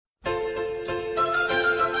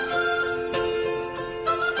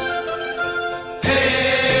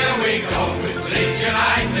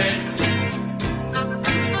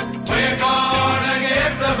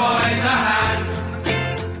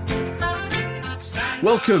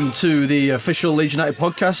Welcome to the official Leeds United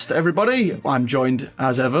podcast, everybody. I'm joined,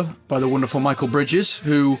 as ever, by the wonderful Michael Bridges,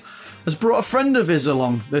 who has brought a friend of his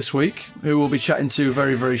along this week, who we'll be chatting to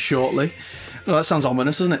very, very shortly. Well, that sounds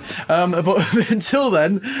ominous, doesn't it? But until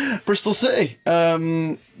then, Bristol City,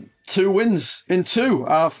 2 wins in 2.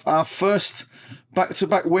 Our first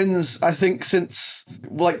back-to-back wins, I think, since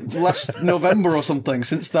last November or something,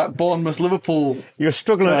 since that Bournemouth-Liverpool. You're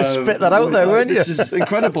struggling to spit that out there, weren't you? This is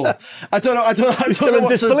incredible. I don't know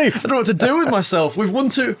what to do with myself. We've won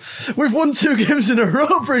two games in a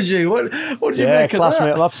row, Bridgie. What do you make of that?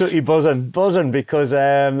 Classmate, I'm absolutely buzzing because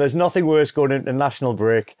there's nothing worse going into national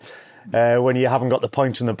break. When you haven't got the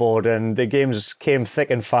points on the board, and the games came thick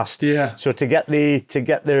and fast. Yeah. So to get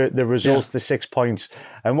the results, the 6 points,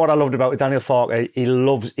 and what I loved about Daniel Farke,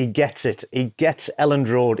 he gets it. He gets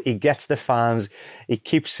Elland Road. He gets the fans. He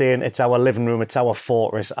keeps saying it's our living room, it's our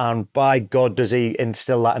fortress, and by God does he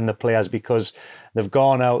instill that in the players, because they've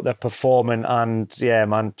gone out, they're performing, and yeah,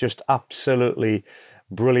 man, just absolutely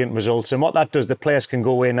brilliant results. And what that does, the players can go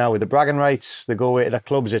away now with the bragging rights. They go away to their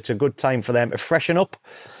clubs. It's a good time for them to freshen up,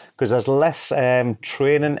 because there's less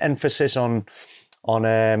training emphasis on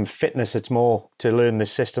fitness. It's more to learn the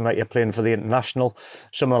system that you're playing for the international.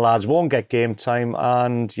 Some of the lads won't get game time,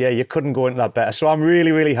 and yeah, you couldn't go into that better. So I'm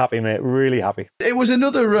really, really happy, mate. Really happy. It was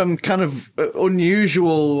another kind of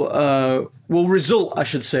unusual, result, I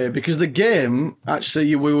should say, because the game,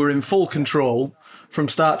 actually, we were in full control from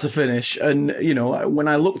start to finish. And, you know, when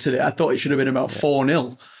I looked at it, I thought it should have been about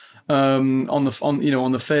 4-0. On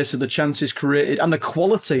the face of the chances created and the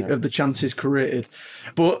quality of the chances created,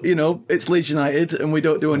 but you know, it's Leeds United and we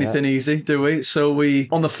don't do anything easy, do we? So we,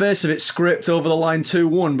 on the face of it, script over the line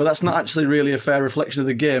 2-1, but that's not actually really a fair reflection of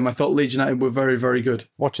the game. I thought Leeds United were very, very good.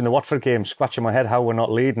 Watching the Watford game, scratching my head how we're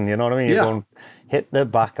not leading. You know what I mean? You're going hit the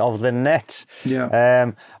back of the net.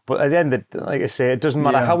 Yeah. But at the end, like I say, it doesn't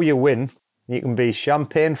matter how you win. You can be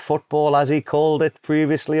champagne football, as he called it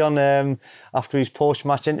previously on after his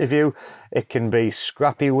post-match interview. It can be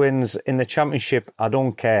scrappy wins in the Championship. I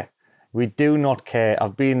don't care. We do not care.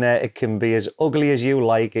 I've been there. It can be as ugly as you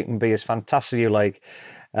like. It can be as fantastic as you like.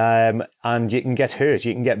 And you can get hurt.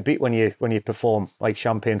 You can get beat when you perform like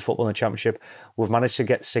champagne football in the Championship. We've managed to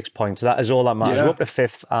get 6 points. That is all that matters. Yeah. We're up to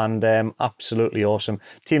 5th and absolutely awesome.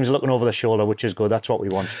 Teams looking over the shoulder, which is good. That's what we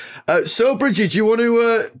want. So, Bridget, do you want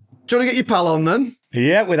to get your pal on then?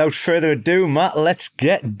 Yeah, without further ado, Matt, let's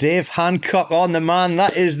get Dave Hancock on. The man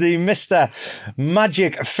that is the Mr.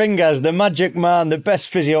 Magic Fingers, the magic man, the best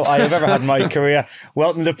physio I have ever had in my career.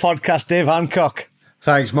 Welcome to the podcast, Dave Hancock.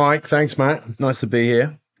 Thanks, Mike. Thanks, Matt. Nice to be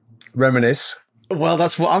here. Reminisce. Well,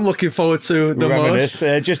 that's what I'm looking forward to the most.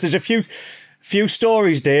 Just there's a few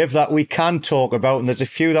stories, Dave, that we can talk about, and there's a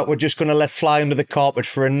few that we're just going to let fly under the carpet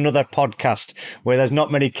for another podcast where there's not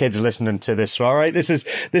many kids listening to this. All right, this is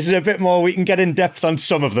a bit more. We can get in depth on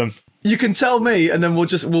some of them. You can tell me, and then we'll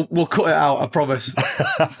cut it out. I promise.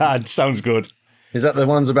 Sounds good. Is that the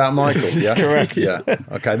ones about Michael? Yeah, correct. Yeah.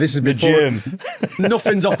 Okay, this is The before. germ.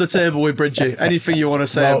 Nothing's off the table with Bridgie. Anything you want to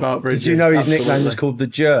say about Bridgie? Did you know his Absolutely. nickname was called the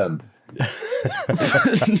Germ? No.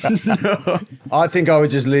 I think I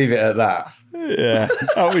would just leave it at that. Yeah.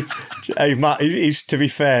 Hey, Matt, he's, to be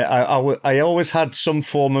fair, I always had some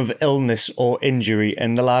form of illness or injury,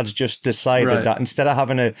 and the lads just decided that instead of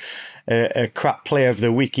having a crap player of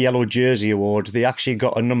the week yellow jersey award, they actually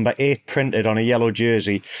got a number 8 printed on a yellow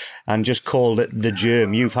jersey and just called it the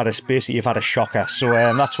Germ. You've had a shocker. So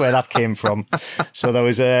that's where that came from. So there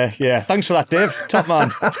was thanks for that, Dave. Top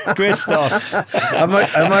man. Great start. Am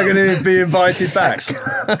I going to be invited back?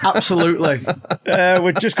 Absolutely.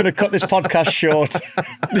 We're just going to cut this podcast short.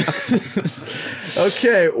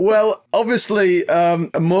 Okay, well, obviously,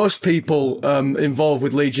 most people involved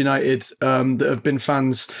with Leeds United that have been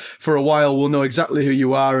fans for a while will know exactly who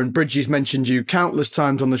you are, and Bridgie's mentioned you countless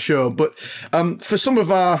times on the show. But for some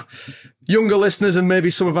of our younger listeners and maybe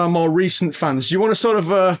some of our more recent fans, do you want to sort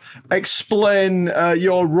of explain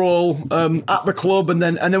your role at the club and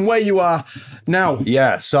then where you are now?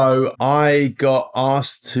 Yeah, so I got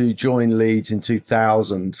asked to join Leeds in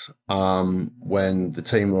 2000 when the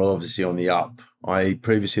team were obviously on the up. I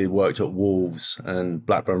previously worked at Wolves and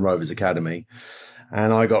Blackburn Rovers Academy,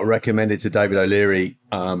 and I got recommended to David O'Leary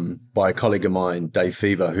by a colleague of mine, Dave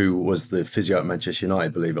Fever, who was the physio at Manchester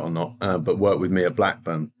United, believe it or not, but worked with me at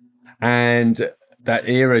Blackburn. And that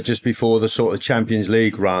era, just before the sort of Champions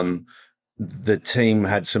League run, the team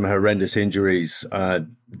had some horrendous injuries.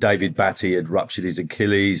 David Batty had ruptured his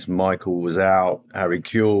Achilles. Michael was out. Harry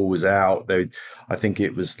Kewell was out. I think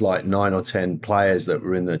it was like 9 or 10 players that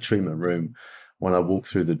were in the treatment room when I walked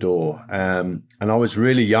through the door. And I was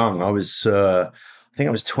really young. I I think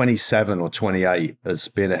I was 27 or 28 as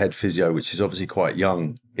being a head physio, which is obviously quite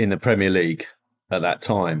young in the Premier League at that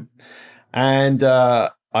time. And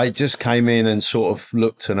I just came in and sort of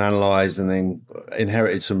looked and analysed, and then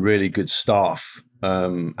inherited some really good staff.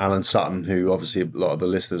 Alan Sutton, who obviously a lot of the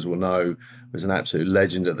listeners will know, was an absolute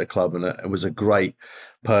legend at the club, and it was a great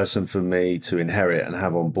person for me to inherit and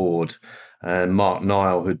have on board. And Mark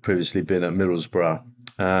Nile, who'd previously been at Middlesbrough.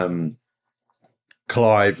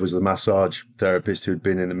 Clive was the massage therapist who'd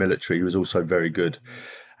been in the military. He was also very good.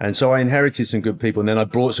 And so I inherited some good people, and then I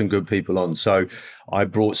brought some good people on. So I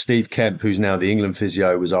brought Steve Kemp, who's now the England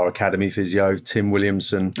physio, was our academy physio. Tim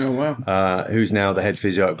Williamson, who's now the head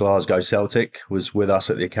physio at Glasgow Celtic, was with us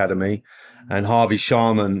at the academy. And Harvey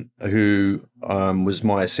Sharman, who was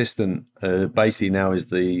my assistant, basically now is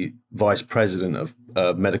the vice president of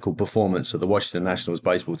medical performance at the Washington Nationals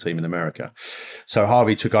baseball team in America. So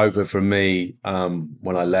Harvey took over from me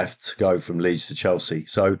when I left to go from Leeds to Chelsea.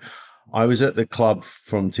 So I was at the club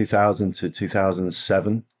from 2000 to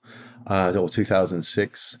 2007 or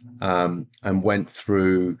 2006, and went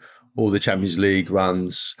through all the Champions League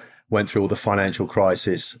runs, went through all the financial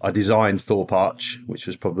crisis. I designed Thorpe Arch, which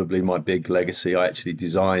was probably my big legacy. I actually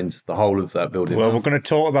designed the whole of that building. Well, we're going to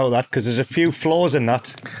talk about that because there's a few flaws in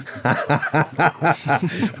that.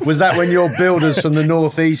 Was that when your builders from the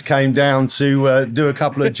Northeast came down to do a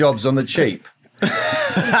couple of jobs on the cheap?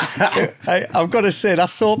 I've got to say, that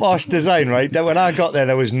Thorpe Arch design, right? When I got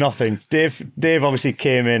there was nothing. Dave obviously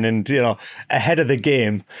came in and, ahead of the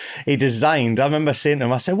game, he designed. I remember saying to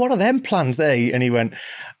him, I said, "What are them plans there?" And he went,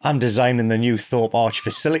 "I'm designing the new Thorpe Arch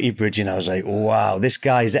facility, Bridge." And I was like, wow, this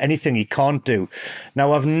guy, is there anything he can't do?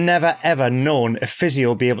 Now, I've never, ever known a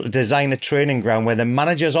physio be able to design a training ground where the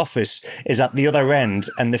manager's office is at the other end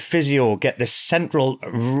and the physio get the centre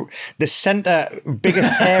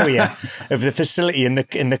biggest area of the facility in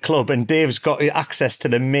the club, and Dave's got access to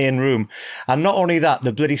the main room. And not only that,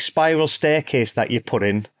 the bloody spiral staircase that you put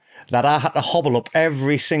in, that I had to hobble up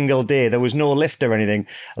every single day. There was no lift or anything.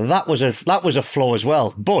 That was a flaw as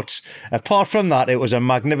well. But apart from that, it was a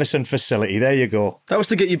magnificent facility. There you go. That was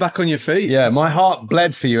to get you back on your feet. Yeah, my heart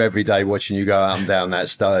bled for you every day watching you go up and down that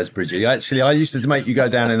stairs, Bridgie. Actually, I used to make you go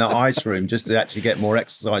down in that ice room just to actually get more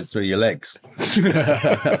exercise through your legs.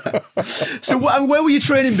 So where were you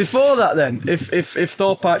training before that then? If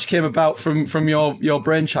Thorpe Arch came about from your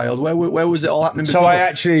brainchild, where was it all happening before? So I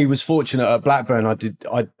actually was fortunate at Blackburn.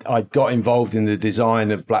 I got involved in the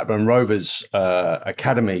design of Blackburn Rovers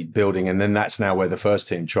academy building, and then that's now where the first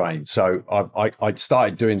team trained. So I'd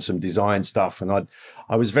started doing some design stuff, and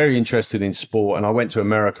I was very interested in sport, and I went to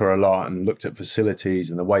America a lot and looked at facilities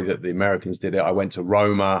and the way that the Americans did it. I went to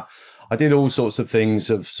Roma. I did all sorts of things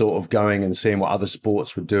of sort of going and seeing what other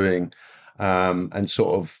sports were doing, and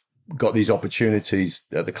sort of got these opportunities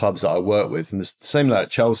at the clubs that I work with. And the same like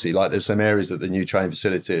at Chelsea, like there's some areas at the new training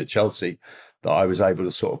facility at Chelsea that I was able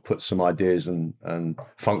to sort of put some ideas and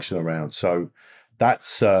function around. So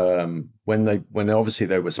that's when obviously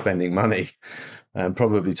they were spending money, and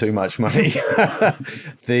probably too much money.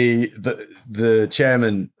 The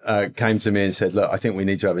chairman came to me and said, "Look, I think we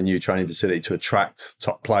need to have a new training facility to attract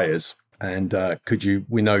top players. And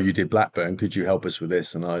we know you did Blackburn, could you help us with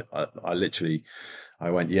this?" And I literally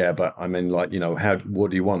went, "Yeah, but I mean, like,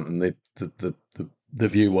 what do you want?" And the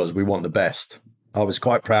view was, we want the best. I was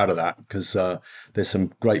quite proud of that because there's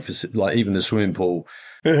some great facilities, like even the swimming pool.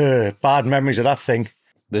 Bad memories of that thing.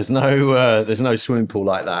 There's no swimming pool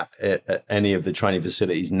like that at any of the training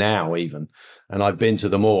facilities now, even. And I've been to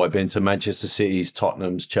them all. I've been to Manchester City's,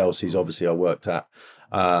 Tottenham's, Chelsea's. Obviously, I worked at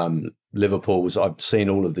Liverpool's. I've seen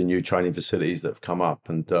all of the new training facilities that have come up,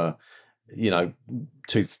 and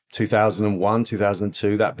 2001,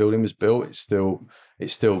 2002, that building was built.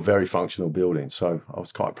 It's still a very functional building, so I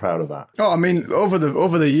was quite proud of that. Oh, I mean, over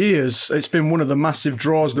the years, it's been one of the massive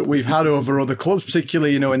draws that we've had over other clubs,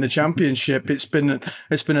 particularly in the Championship. It's been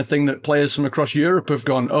a thing that players from across Europe have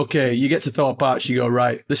gone, okay, you get to Thorpe Arch, you go,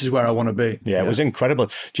 right, this is where I want to be. Yeah, it was incredible.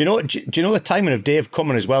 Do you know the timing of Dave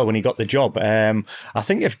coming as well when he got the job? I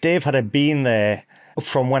think if Dave had been there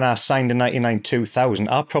from when I signed in 99-2000,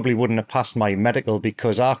 I probably wouldn't have passed my medical,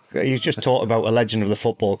 because you just talked about a legend of the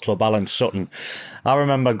football club, Alan Sutton. I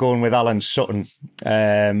remember going with Alan Sutton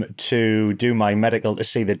to do my medical to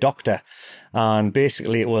see the doctor. And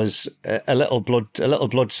basically it was a little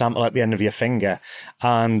blood sample at the end of your finger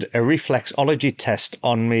and a reflexology test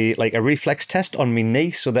on me, like a reflex test on my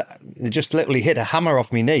knee, so that they just literally hit a hammer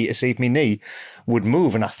off my knee to see if my knee would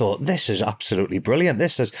move. And I thought, this is absolutely brilliant.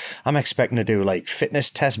 I'm expecting to do like fitness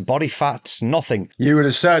tests, body fats, nothing. You would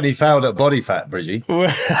have certainly failed at body fat, Bridgie.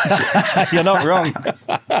 You're not wrong.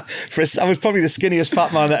 I was probably the skinniest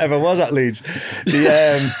fat man that ever was at Leeds.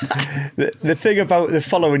 The thing about the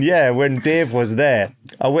following year, when Dave was there,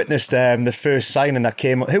 I witnessed the first signing that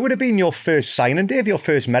came up. Who would have been your first signing, Dave? Your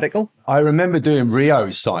first medical? I remember doing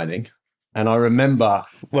Rio's signing, and I remember...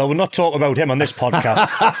 Well, we'll not talk about him on this podcast.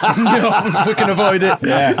 No, if we can avoid it.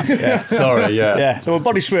 Yeah. Sorry, yeah. Yeah, we'll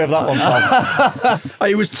body swerve that one, pal.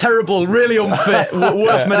 He was terrible, really unfit.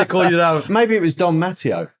 Worst medical you'd have. Maybe it was Don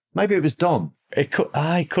Matteo. Maybe it was Don. It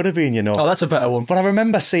could have been, Oh, that's a better one. But I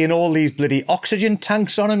remember seeing all these bloody oxygen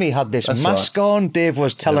tanks on him. He had this mask on. Dave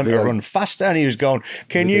was telling him to run faster, and he was going,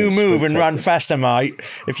 "Can you move and run faster, mate,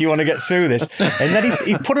 if you want to get through this?" And then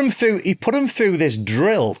he put him through. He put him through this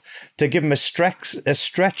drill to give him a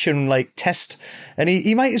stretch and like test. And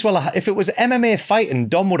he might as well have, if it was MMA fighting,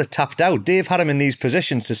 Dom would have tapped out. Dave had him in these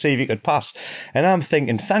positions to see if he could pass. And I'm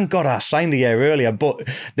thinking, thank God I signed a year earlier. But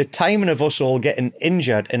the timing of us all getting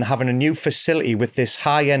injured and having a new facility with this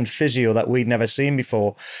high-end physio that we'd never seen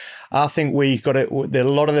before, I think a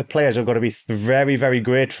lot of the players have got to be very, very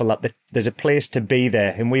grateful that there's a place to be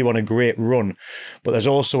there, and we want a great run. But there's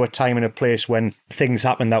also a time and a place when things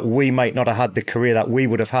happen that we might not have had the career that we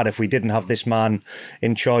would have had if we didn't have this man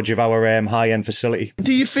in charge of our high-end facility.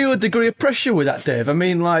 Do you feel a degree of pressure with that, Dave? I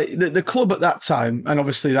mean, like the club at that time, and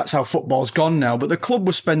obviously that's how football's gone now, but the club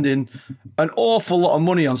was spending an awful lot of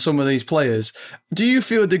money on some of these players. Do you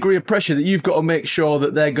feel a degree of pressure that you've got to make sure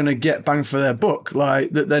that they're going to get bang for their buck?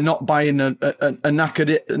 Like that they're not buying a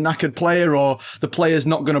knackered player, or the player's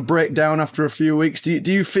not going to break down after a few weeks? Do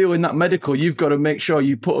you feel in that medical you've got to make sure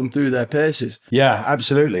you put them through their paces? Yeah,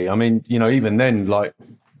 absolutely. I mean, even then, like,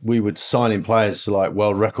 we would sign in players to like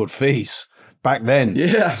world record fees back then.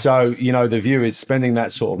 Yeah. So, the view is spending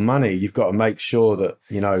that sort of money, you've got to make sure that,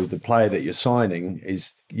 the player that you're signing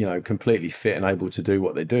is, completely fit and able to do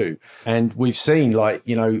what they do. And we've seen, like,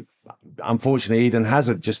 unfortunately, Eden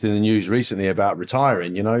Hazard just in the news recently about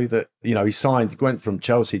retiring, that, he went from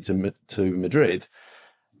Chelsea to Madrid,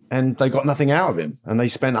 and they got nothing out of him. And they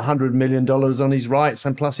spent $100 million on his rights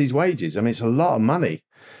and plus his wages. I mean, it's a lot of money.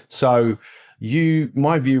 So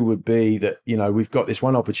my view would be that, we've got this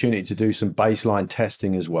one opportunity to do some baseline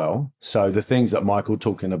testing as well. So the things that Michael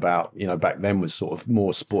talking about, back then was sort of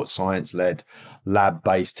more sports science led,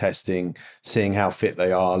 lab-based testing, seeing how fit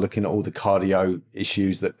they are, looking at all the cardio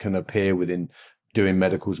issues that can appear within doing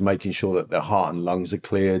medicals, making sure that their heart and lungs are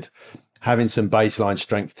cleared, having some baseline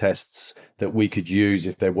strength tests that we could use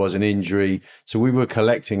if there was an injury. So we were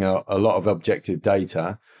collecting a lot of objective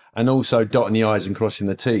data, and also dotting the I's and crossing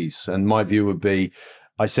the T's. And my view would be,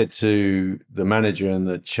 I said to the manager and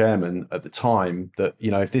the chairman at the time that,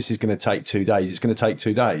 if this is going to take 2 days, it's going to take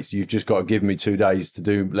 2 days. You've just got to give me 2 days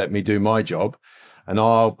to let me do my job, and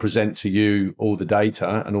I'll present to you all the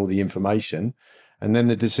data and all the information, and then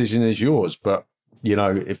the decision is yours. But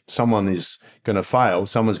if someone is going to fail,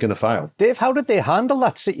 someone's going to fail. Dave, how did they handle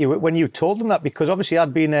that when you told them that? Because obviously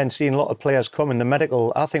I'd been there and seen a lot of players come in the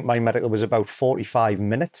medical. I think my medical was about 45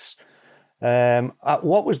 minutes.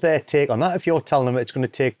 What was their take on that? If you're telling them it's going to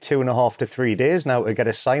take 2.5 to 3 days now to get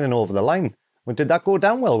a signing over the line, did that go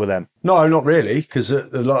down well with them? No, not really, because a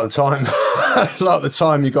lot of the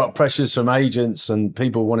time, you got pressures from agents and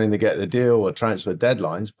people wanting to get the deal or transfer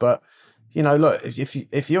deadlines. But look,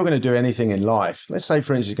 if you're going to do anything in life, let's say,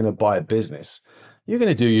 for instance, you're going to buy a business, you're going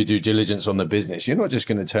to do your due diligence on the business. You're not just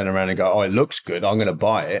going to turn around and go, "Oh, it looks good, I'm going to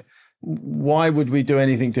buy it." Why would we do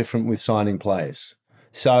anything different with signing players?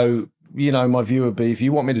 So, my view would be, if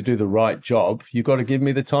you want me to do the right job, you've got to give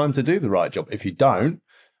me the time to do the right job. If you don't,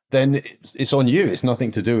 then it's on you. It's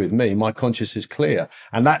nothing to do with me. My conscience is clear.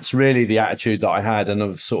 And that's really the attitude that I had and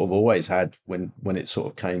have sort of always had when it sort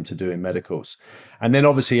of came to doing medicals. And then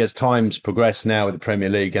obviously as times progress now with the Premier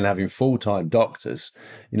League and having full-time doctors,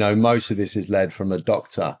 most of this is led from a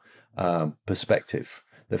doctor perspective.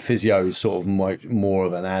 The physio is sort of more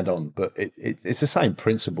of an add-on, but it's the same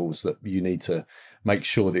principles that you need to make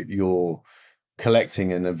sure that you're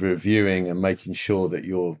collecting and reviewing and making sure that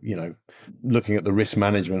you're, looking at the risk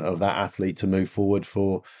management of that athlete to move forward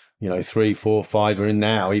for, 3, 4, 5, or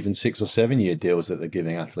now even 6 or 7 year deals that they're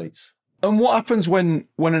giving athletes. And what happens when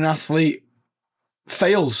an athlete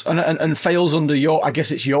fails and fails under your, I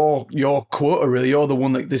guess it's your quota really, you're the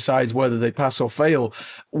one that decides whether they pass or fail.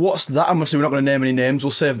 What's that? Obviously we're not going to name any names,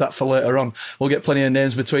 we'll save that for later on. We'll get plenty of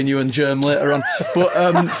names between you and Germ later on. But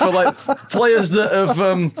for like players that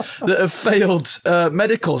have failed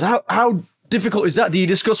medicals, how difficult is that? Do you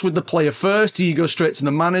discuss with the player first? Do you go straight to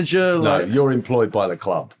the manager? No, you're employed by the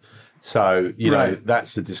club. So, you know,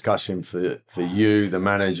 that's the discussion for you, the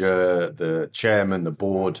manager, the chairman, the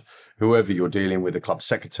board, whoever you're dealing with, the club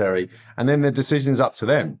secretary, and then the decision's up to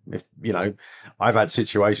them. If, you know, I've had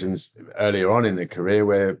situations earlier on in the career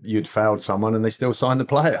where you'd failed someone and they still signed the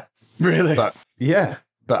player. Really? But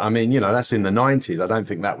I mean, you know, that's in the 90s. I don't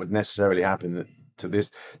think that would necessarily happen to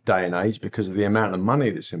this day and age because of the amount of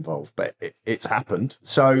money that's involved, but it's happened.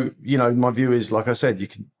 So, you know, my view is, like I said,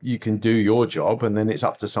 you can do your job, and then it's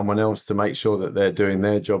up to someone else to make sure that they're doing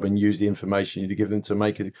their job and use the information you give them to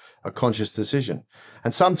make a conscious decision.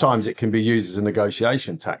 And sometimes it can be used as a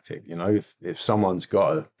negotiation tactic. You know, if someone's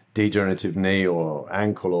got a degenerative knee or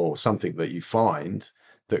ankle or something that you find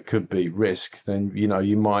that could be risk, then, you know,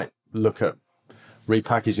 you might look at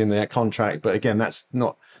repackaging their contract. But again, that's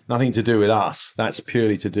nothing to do with us. That's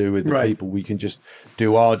purely to do with the people. We can just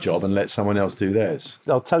do our job and let someone else do theirs.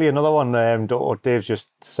 I'll tell you another one. What Dave's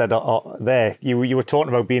just said there. You were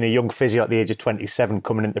talking about being a young physio at the age of 27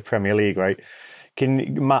 coming into the Premier League, right?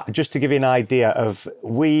 Matt, just to give you an idea of,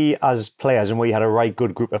 we as players, and we had a right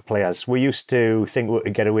good group of players, we used to think we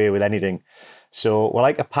could get away with anything. So we're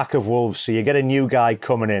like a pack of wolves. So you get a new guy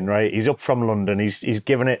coming in, right? He's up from London. He's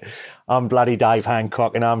giving it, I'm bloody Dave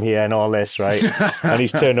Hancock and I'm here and all this, right? And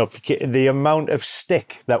he's turned up. The amount of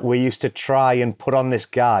stick that we used to try and put on this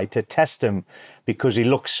guy to test him because he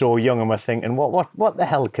looks so young, and we're thinking, what the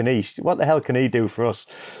hell can he do for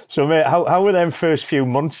us? So, mate, how were them first few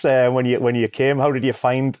months when you came? How did you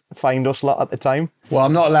find us lot at the time? Well,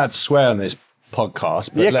 I'm not allowed to swear on this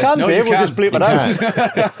podcast, but you can, Dave. We'll just bleep it out.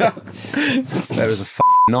 There was a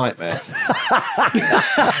nightmare.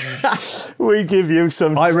 We give you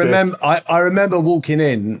some. I remember walking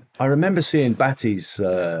in. I remember seeing Batty's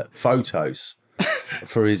photos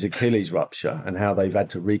for his Achilles rupture and how they've had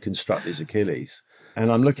to reconstruct his Achilles.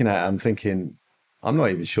 And I'm looking at it, I'm thinking, I'm not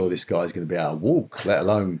even sure this guy's going to be able to walk, let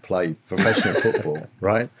alone play professional football,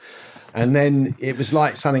 right? And then it was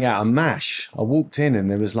like something out of MASH. I walked in and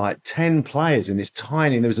there was like 10 players in there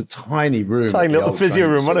was a tiny room. Tiny little physio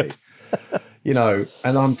room, wasn't it? You know,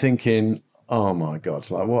 and I'm thinking, oh my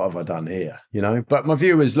God, like, what have I done here? You know, but my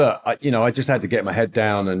view is, look, I just had to get my head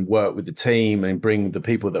down and work with the team and bring the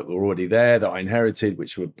people that were already there that I inherited,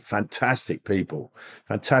 which were fantastic people,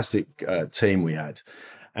 fantastic team we had.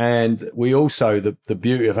 And we also, the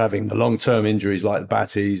beauty of having the long-term injuries like the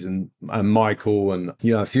Battys and Michael and,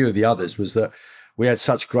 you know, a few of the others, was that we had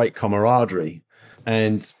such great camaraderie,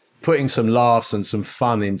 and putting some laughs and some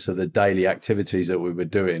fun into the daily activities that we were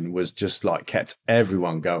doing was just like kept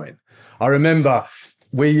everyone going. I remember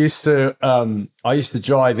I used to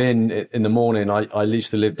drive in the morning. I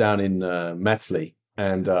used to live down in Methley,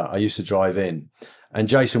 and I used to drive in, and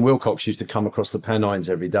Jason Wilcox used to come across the Pennines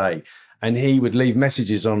every day. And he would leave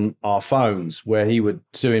messages on our phones where he would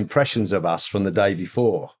do impressions of us from the day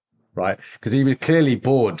before, right? Because he was clearly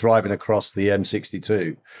bored driving across the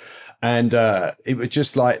M62. And it was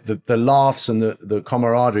just like the laughs and the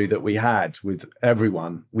camaraderie that we had with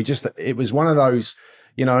everyone. It was one of those,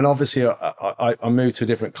 you know, and obviously I moved to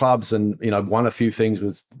different clubs and, you know, won a few things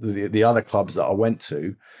with the other clubs that I went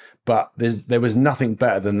to. But there was nothing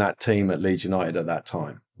better than that team at Leeds United at that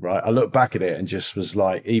time. Right. I look back at it and just was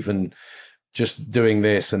like, even just doing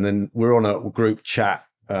this, and then we're on a group chat,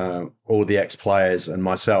 all the ex-players and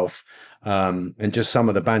myself, and just some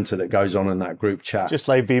of the banter that goes on in that group chat. Just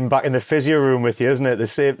like being back in the physio room with you, isn't it? The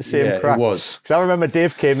same crap. It was. Because I remember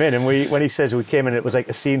Dave came in, and when he says we came in, it was like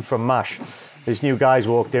a scene from MASH. These new guys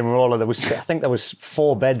walked in, I think there was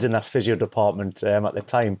 4 beds in that physio department at the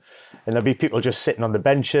time. And there'd be people just sitting on the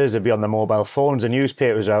benches, they'd be on their mobile phones, the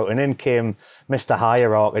newspapers out, and in came Mr.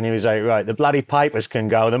 Hierarch, and he was like, right, the bloody pipers can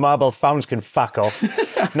go, the marble founds can fuck off.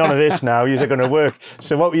 None of this now, you're going to work.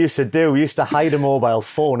 So what we used to do, we used to hide a mobile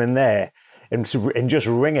phone in there and just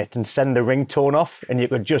ring it and send the ringtone off, and you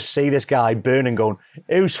could just see this guy burning, going,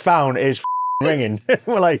 whose phone is ringing?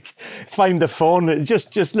 We're like, find the phone.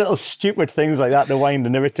 Just little stupid things like that to wind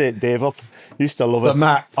and irritate Dave up. Used to love it. But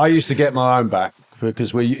Matt, I used to get my own back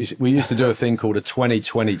because we used to do a thing called a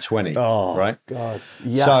 20-20-20. Oh, right? God.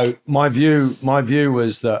 Yuck. So my view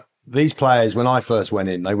was that these players, when I first went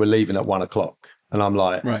in, they were leaving at 1 o'clock, and I'm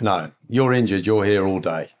like, no, you're injured. You're here all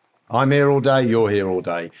day. I'm here all day. You're here all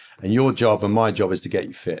day, and your job and my job is to get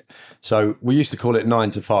you fit. So we used to call it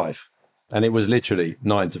 9 to 5. And it was literally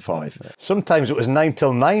 9 to 5. Sometimes it was 9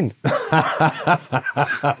 till 9.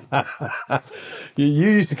 You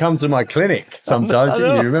used to come to my clinic sometimes,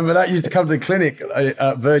 didn't you? Remember that? You used to come to the clinic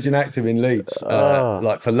at Virgin Active in Leeds,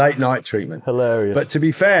 like for late night treatment. Hilarious. But to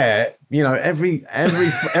be fair, you know, every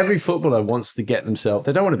footballer wants to get themselves.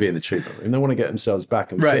 They don't want to be in the treatment room. They want to get themselves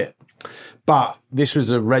back and fit. But this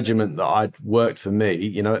was a regiment that I'd worked for me.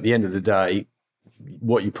 You know, at the end of the day,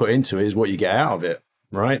 what you put into it is what you get out of it,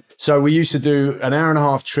 right? So we used to do an hour and a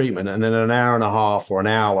half treatment and then an hour and a half or an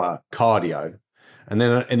hour cardio. And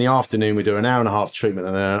then in the afternoon, we do an hour and a half treatment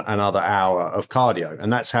and then another hour of cardio.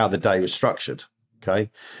 And that's how the day was structured, okay?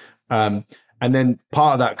 And then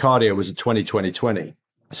part of that cardio was a 20-20-20.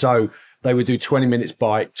 So they would do 20 minutes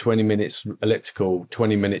bike, 20 minutes elliptical,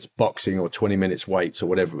 20 minutes boxing or 20 minutes weights or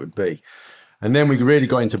whatever it would be. And then we really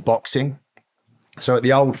got into boxing. So at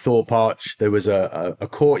the old Thorpe Arch, there was a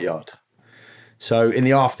courtyard. So in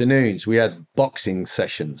the afternoons, we had boxing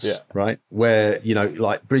sessions, right? Where, you know,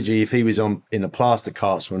 like Bridgey, if he was in a plaster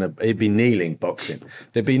cast, he'd be kneeling boxing.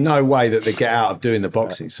 There'd be no way that they'd get out of doing the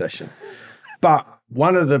boxing session. But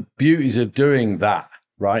one of the beauties of doing that,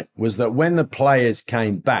 right, was that when the players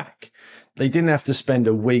came back, they didn't have to spend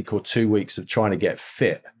a week or 2 weeks of trying to get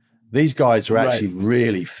fit. These guys were actually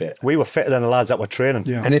really fit. We were fitter than the lads that were training.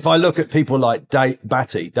 Yeah. And if I look at people like David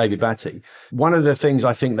Batty, one of the things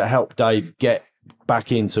I think that helped Dave get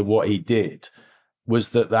back into what he did was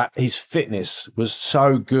that his fitness was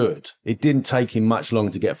so good, it didn't take him much long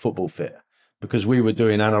to get football fit, because we were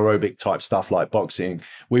doing anaerobic type stuff like boxing.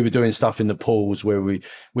 We were doing stuff in the pools where we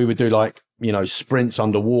would do, like, you know, sprints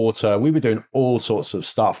underwater. We were doing all sorts of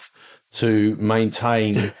stuff to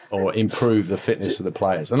maintain or improve the fitness of the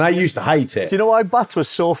players. And they used to hate it. Do you know why Bats was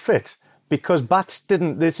so fit? Because Bats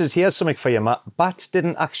didn't, here's something for you, Matt. Bats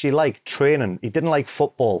didn't actually like training. He didn't like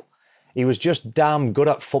football. He was just damn good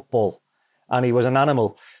at football. And he was an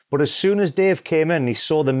animal. But as soon as Dave came in, he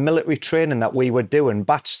saw the military training that we were doing.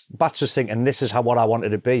 Bats was thinking, this is what I wanted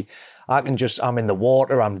to be. I'm in the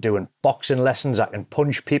water, I'm doing boxing lessons, I can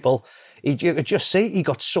punch people. You could just see he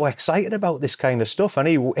got so excited about this kind of stuff. And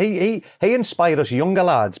he inspired us younger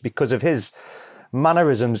lads because of his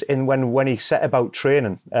mannerisms when he set about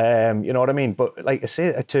training. You know what I mean? But like I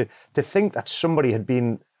say, to think that somebody had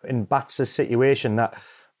been in Bats' situation that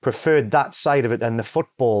preferred that side of it than the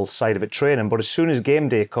football side of it, training. But as soon as game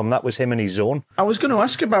day come, that was him in his zone. I was going to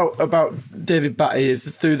ask about David Batty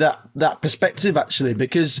through that perspective, actually,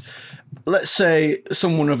 because let's say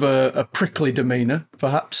someone of a prickly demeanour,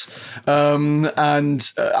 perhaps,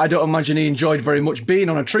 and I don't imagine he enjoyed very much being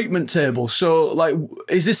on a treatment table. So, like,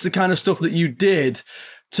 is this the kind of stuff that you did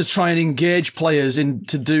to try and engage players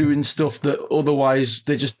into doing stuff that otherwise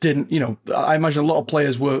they just didn't? You know, I imagine a lot of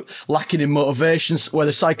players were lacking in motivation,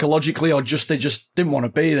 whether psychologically or just they just didn't want to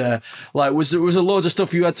be there. Like, was there a loads of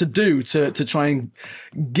stuff you had to do to try and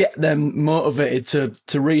get them motivated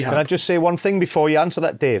to rehab? Can I just say one thing before you answer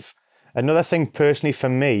that, Dave? Another thing personally for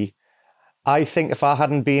me, I think if I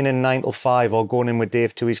hadn't been in 9 till 5 or going in with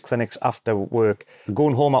Dave to his clinics after work,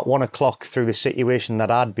 going home at 1 o'clock through the situation that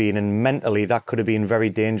I'd been in, mentally, that could have been very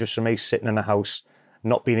dangerous for me, sitting in a house,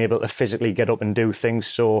 not being able to physically get up and do things.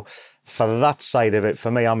 So for that side of it, for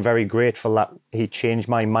me, I'm very grateful that he changed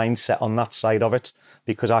my mindset on that side of it,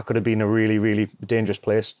 because I could have been a really, really dangerous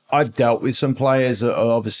place. I've dealt with some players that have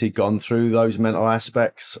obviously gone through those mental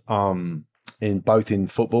aspects, in both in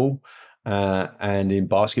football and in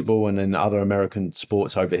basketball and in other American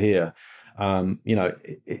sports over here. You know,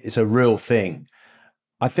 it's a real thing.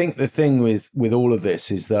 I think the thing with all of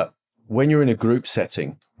this is that when you're in a group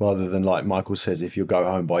setting, rather than, like Michael says, if you go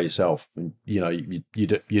home by yourself, and, you know,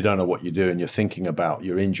 you don't know what you're doing, you're thinking about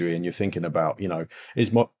your injury and you're thinking about, you know,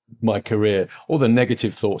 is my career, all the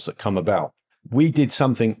negative thoughts that come about. We did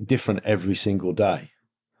something different every single day.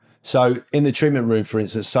 So in the treatment room, for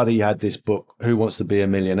instance, Suddy had this book, Who Wants to Be a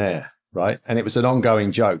Millionaire, right? And it was an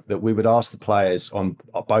ongoing joke that we would ask the players on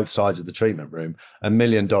both sides of the treatment room $1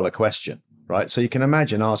 million question, right? So you can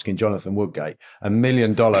imagine asking Jonathan Woodgate $1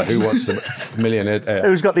 million, who wants a millionaire?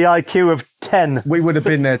 Who's got the IQ of 10? We would have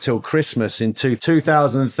been there till Christmas in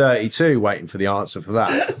 2032 waiting for the answer for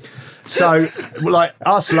that. So, like,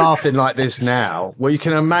 us laughing like this now, well, you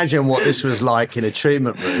can imagine what this was like in a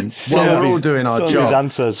treatment room while we're all doing our job.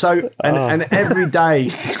 Answers. So, and every day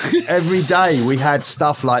we had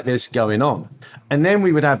stuff like this going on. And then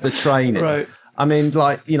we would have the training. Right. I mean,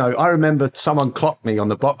 like, you know, I remember someone clocked me on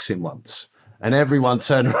the boxing once. And everyone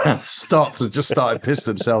turned around, stopped, and just started pissing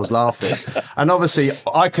themselves laughing. And obviously,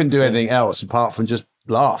 I couldn't do anything else apart from just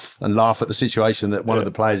laugh at the situation that one of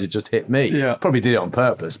the players had just hit me. Yeah. Probably did it on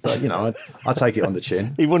purpose, but, you know, I take it on the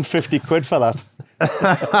chin. He won 50 quid for that.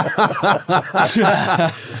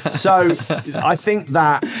 So I think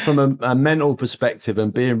that from a mental perspective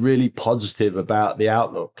and being really positive about the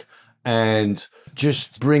outlook and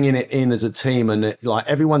just bringing it in as a team, and like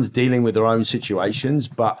everyone's dealing with their own situations,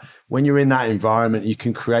 but when you're in that environment, you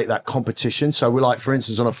can create that competition. So we're like, for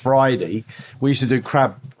instance, on a Friday, we used to do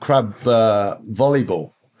crab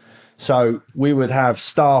volleyball. So we would have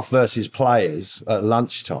staff versus players at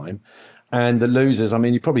lunchtime. And the losers, I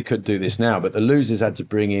mean, you probably could do this now, but the losers had to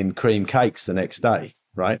bring in cream cakes the next day,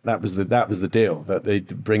 right? That was the deal, that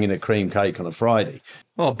they'd bring in a cream cake on a Friday.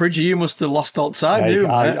 Well, Bridgie, you must have lost all time,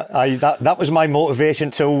 that was my motivation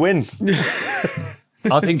to win.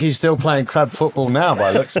 I think he's still playing crab football now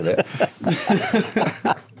by the looks of it.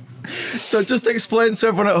 So just explain to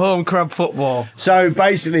everyone at home crab football. So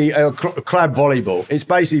basically, crab volleyball. It's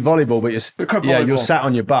basically volleyball, but you're sat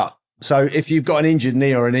on your butt. So if you've got an injured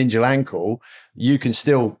knee or an injured ankle, you can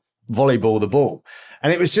still volleyball the ball.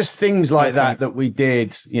 And it was just things like that we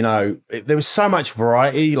did. You know, there was so much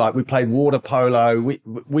variety. Like we played water polo.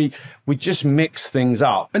 We just mixed things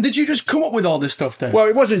up. And did you just come up with all this stuff then? Well,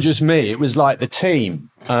 it wasn't just me. It was like the team.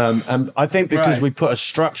 And I think because we put a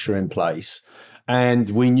structure in place and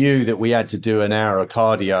we knew that we had to do an hour of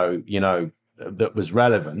cardio, you know, that was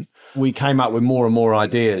relevant, we came up with more and more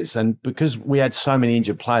ideas. And because we had so many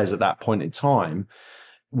injured players at that point in time,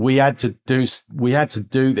 we had to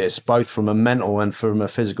do this both from a mental and from a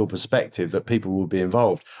physical perspective, that people would be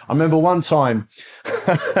involved. I remember one time,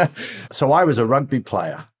 so I was a rugby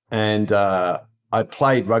player, and I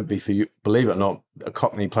played rugby for, believe it or not, a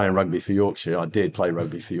Cockney playing rugby for Yorkshire. I did play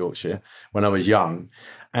rugby for Yorkshire when I was young.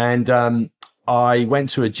 And I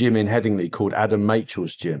went to a gym in Headingley called Adam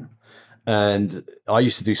Machel's gym. And I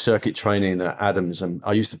used to do circuit training at Adams, and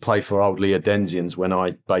I used to play for old Leodensians when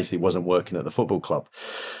I basically wasn't working at the football club.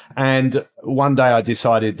 And one day I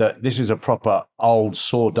decided that this was a proper old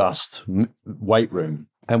sawdust weight room.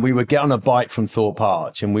 And we would get on a bike from Thorpe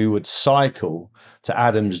Arch and we would cycle to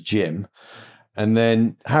Adams' gym. And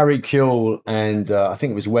then Harry Kuehl and I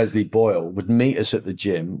think it was Wesley Boyle would meet us at the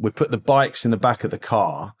gym. We'd put the bikes in the back of the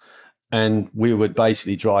car and we would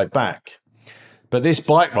basically drive back. But this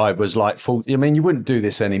bike ride was like full. I mean, you wouldn't do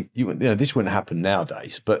this this wouldn't happen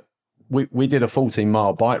nowadays. But we did a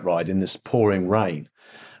 14-mile bike ride in this pouring rain,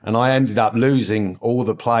 and I ended up losing all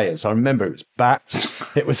the players. I remember it was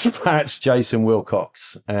Bats, Jason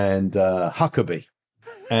Wilcox, and Huckabee,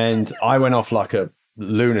 and I went off like a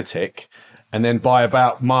lunatic. And then by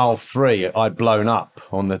about mile 3, I'd blown up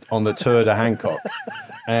on the Tour de Hancock.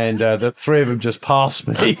 And the three of them just passed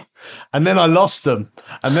me. And then I lost them.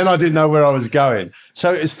 And then I didn't know where I was going.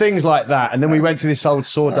 So it's things like that. And then we went to this old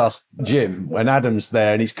sawdust gym when Adam's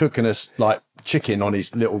there and he's cooking us like chicken on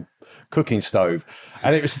his little cooking stove.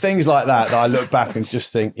 And it was things like that I look back and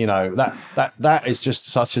just think, you know, that is just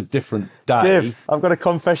such a different day. Dave, I've got a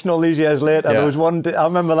confession all these years later. Yeah. There was one day, I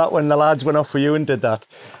remember that when the lads went off for you and did that.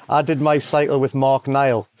 I did my cycle with Mark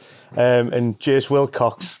Nile and Jace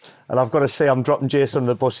Wilcox. And I've got to say, I'm dropping Jace on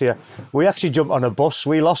the bus here. We actually jumped on a bus.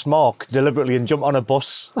 We lost Mark deliberately and jumped on a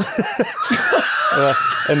bus.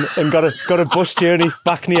 and got a bus journey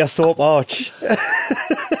back near Thorpe Arch.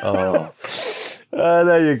 Oh.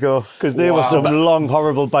 There you go. Because there were some long,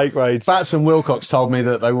 horrible bike rides. Bats and Wilcox told me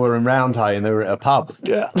that they were in Roundhay and they were at a pub.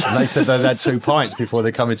 Yeah. And they said they'd had 2 pints before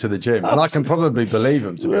they come into the gym. And I can probably believe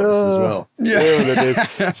them, to be honest, as well. Yeah, they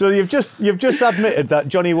did. So you've just admitted that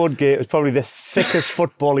Johnny Woodgate was probably the thickest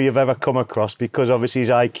footballer you've ever come across, because obviously his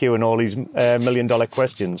IQ and all these $1 million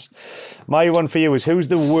questions. My one for you is, who's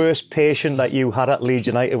the worst patient that you had at Leeds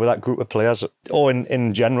United with that group of players, or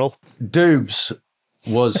in general? Dubes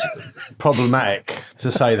was problematic, to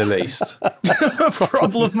say the least.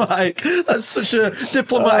 Problematic. That's such a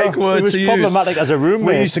diplomatic word to use. He was problematic as a roommate.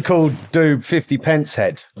 We used to call Dube 50 pence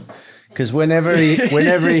head, because whenever he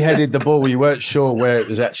headed the ball, you weren't sure where it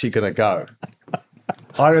was actually going to go.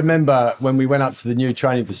 I remember when we went up to the new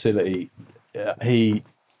training facility,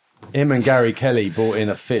 him and Gary Kelly brought in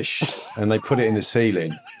a fish and they put it in the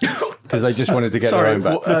ceiling because they just wanted to get their own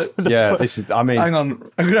back. Hang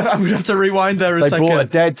on, I'm gonna have to rewind there a second. They brought a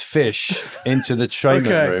dead fish into the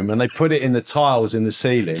treatment room and they put it in the tiles in the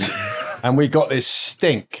ceiling, and we got this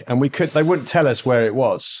stink, and they wouldn't tell us where it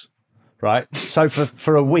was. Right, so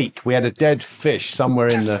for a week we had a dead fish somewhere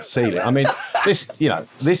in the ceiling. I mean,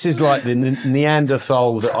 this is like the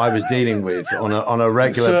Neanderthal that I was dealing with on a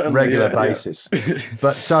regular basis.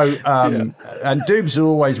 But so and Dubes would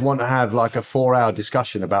always want to have like a 4-hour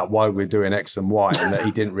discussion about why we're doing X and Y, and that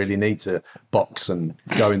he didn't really need to box and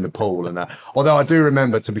go in the pool and that. Although I do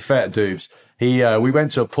remember, to be fair to Dubes, we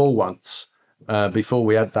went to a pool once before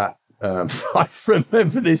we had that. I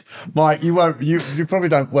remember this, Mike. You probably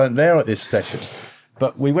weren't there at this session,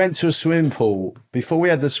 but we went to a swimming pool before we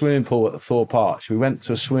had the swimming pool at the Thorpe Arch. We went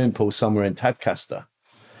to a swimming pool somewhere in Tadcaster,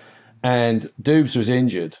 and Dubes was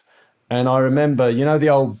injured, And I remember, you know, the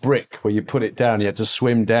old brick where you put it down, you had to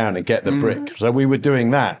swim down and get the brick. So we were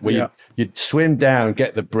doing that, where you'd swim down,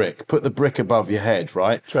 get the brick, put the brick above your head,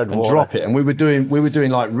 right? And drop it. And we were doing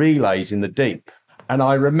like relays in the deep. And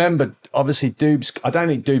I remember, obviously, Doobs, I don't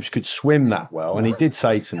think Doobs could swim that well. And he did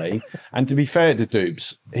say to me, and to be fair to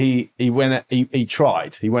Doobs, he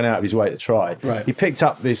tried. He went out of his way to try. Right. He picked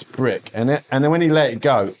up this brick, and then when he let it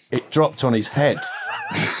go, it dropped on his head.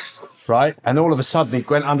 Right, and all of a sudden he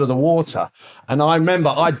went under the water, and I remember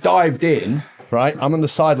I dived in. Right, I'm on the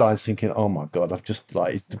sidelines thinking, "Oh my God, I've just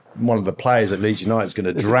one of the players at Leeds United is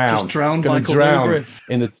going to drown, just drown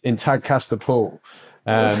in Tadcaster Pool."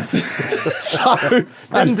 So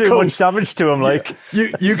Didn't do much damage to him. Like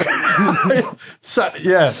you so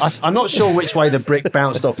yeah, I'm not sure which way the brick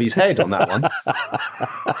bounced off his head on that one.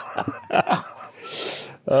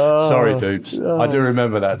 Sorry, Doobs. I do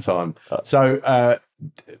remember that time. So.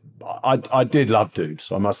 I did love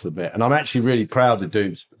Doobs, I must admit, and I'm actually really proud of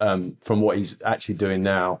Doobs from what he's actually doing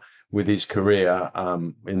now with his career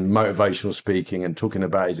in motivational speaking and talking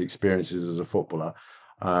about his experiences as a footballer.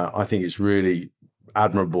 I think it's really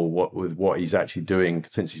admirable what he's actually doing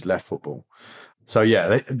since he's left football. So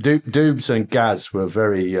yeah, Doobs and Gaz were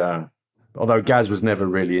very. Although Gaz was never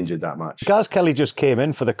really injured that much. Gaz Kelly just came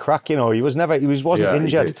in for the crack, you know. He wasn't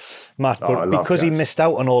injured, Matt, but because he missed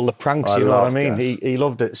out on all the pranks, you know what I mean? He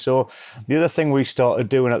loved it. So the other thing we started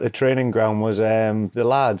doing at the training ground was the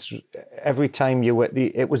lads, every time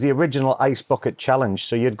it was the original ice bucket challenge.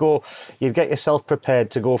 So you'd get yourself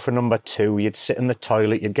prepared to go for number 2. You'd sit in the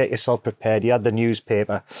toilet, you'd get yourself prepared. You had the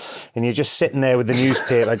newspaper, and you're just sitting there with the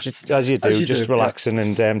newspaper, just as you do, relaxing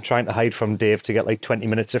and trying to hide from Dave to get like 20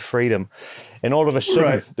 minutes of freedom. And all of a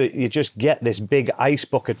sudden, you just get this big ice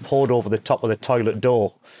bucket poured over the top of the toilet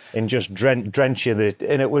door and just drench you.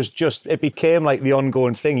 And it became like the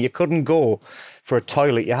ongoing thing. You couldn't go for a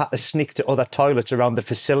toilet. You had to sneak to other toilets around the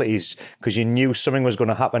facilities because you knew something was going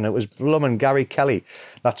to happen. It was bloomin' Gary Kelly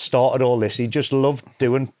that started all this. He just loved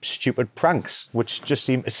doing stupid pranks, which just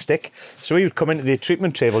seemed to stick. So he would come into the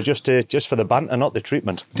treatment table just for the banter, not the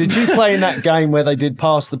treatment. Did you play in that game where they did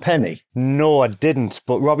pass the penny? No, I didn't.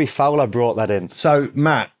 But Robbie Fowler brought that in. So,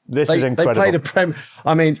 Matt, this is incredible. They played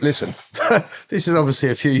I mean, listen, this is obviously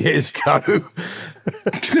a few years ago.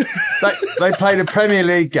 they played a Premier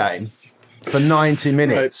League game for 90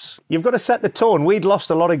 minutes. Right. You've got to set the tone. We'd lost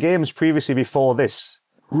a lot of games previously before this.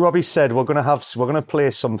 Robbie said, we're going to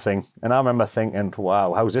play something. And I remember thinking,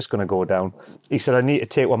 wow, how's this going to go down? He said, I need to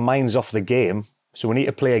take our minds off the game. So we need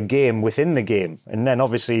to play a game within the game. And then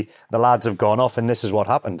obviously the lads have gone off and this is what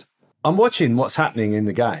happened. I'm watching what's happening in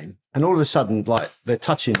the game. And all of a sudden, they're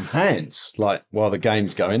touching hands, while the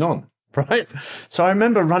game's going on, right? So I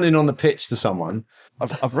remember running on the pitch to someone.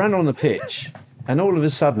 I've run on the pitch. And all of a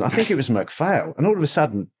sudden, I think it was McPhail, and all of a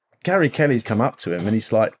sudden, Gary Kelly's come up to him and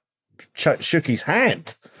he's like, shook his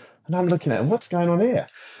hand. And I'm looking at him, what's going on here?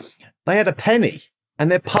 They had a penny, and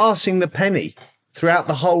they're passing the penny throughout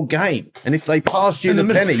the whole game. And if they passed you the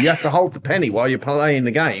penny, you have to hold the penny while you're playing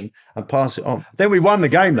the game and pass it on. Then we won the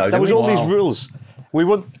game, though. There was all these rules. We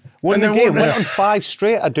won the game. Went on 5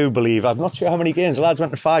 straight, I do believe. I'm not sure how many games. The lads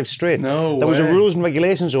went on 5 straight. No There was way. a rules and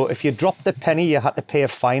regulations. So if you dropped the penny, you had to pay a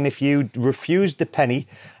fine. If you refused the penny,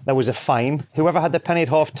 there was a fine. Whoever had the penny at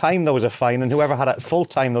half time, there was a fine. And whoever had it at full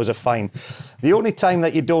time, there was a fine. The only time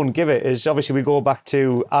that you don't give it is, obviously, we go back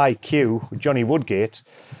to IQ, Johnny Woodgate,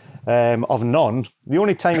 of none. The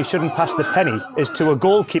only time you shouldn't pass the penny is to a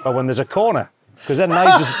goalkeeper when there's a corner. Because then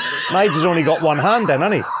Nigel's only got one hand then,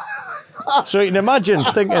 hasn't he? So you can imagine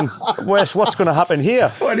thinking, what's going to happen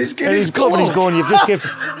here? Well, he's glove and he's going, you've just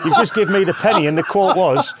give me the penny, and the quote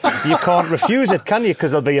was, you can't refuse it, can you?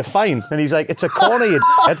 Because there'll be a fine. And he's like, it's a corner, you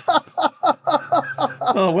dead.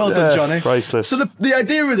 Oh, well done, Johnny. Priceless. So the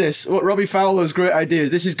idea of this, what Robbie Fowler's great idea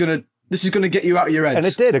is, this is going to get you out of your heads. And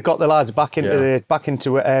it did. It got the lads back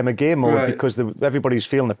into a game mode because everybody's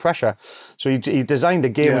feeling the pressure. So he designed a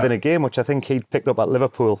game within a game, which I think he'd picked up at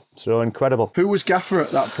Liverpool. So incredible. Who was gaffer at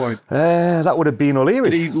that point? That would have been O'Leary.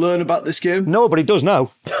 Did he learn about this game? No, but he does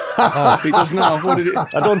now. He does now. What did he?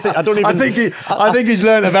 I think he's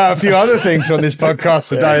learned about a few other things from this podcast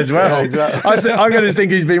today as well. Yeah, exactly. I'm going to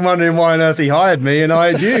think he's been wondering why on earth he hired me and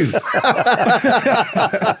I hired you.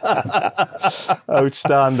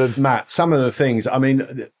 Outstanding. Matt, some of the things, I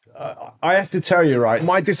mean, I have to tell you, right,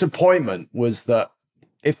 my disappointment was that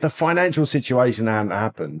if the financial situation hadn't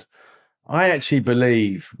happened, I actually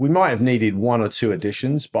believe we might have needed 1 or 2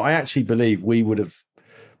 additions, but I actually believe we would have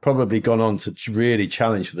probably gone on to really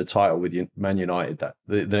challenge for the title with Man United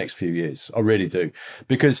the next few years. I really do.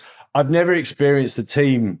 Because I've never experienced a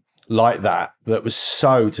team like that was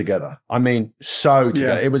so together. I mean, so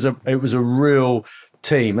together. Yeah. It was a real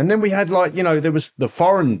team. And then we had like, you know, there was the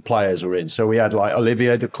foreign players were in. So we had like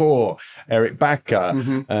Olivier Dacour, Eric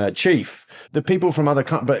Bakker, Chief, the people from other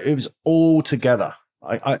countries, but it was all together.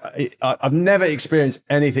 I've never experienced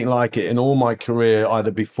anything like it in all my career, either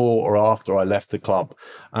before or after I left the club.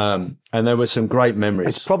 And there were some great memories.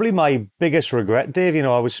 It's probably my biggest regret, Dave. You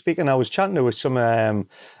know, I was chatting with some a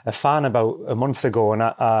fan about a month ago, and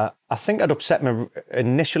I think I'd upset me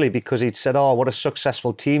initially because he'd said, "Oh, what a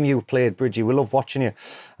successful team you played, Bridgie. We love watching you."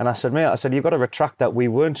 And I said, "Mate, you've got to retract that. We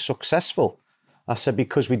weren't successful." I said,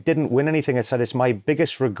 because we didn't win anything. I said, it's my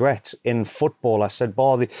biggest regret in football. I said,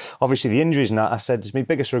 obviously the injuries and that. I said, it's my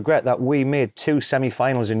biggest regret that we made 2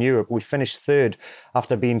 semi-finals in Europe. We finished 3rd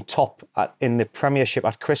after being top in the Premiership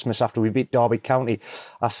at Christmas after we beat Derby County.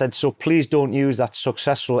 I said, so please don't use that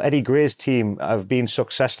successful. Eddie Gray's team have been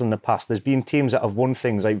successful in the past. There's been teams that have won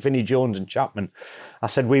things like Vinnie Jones and Chapman. I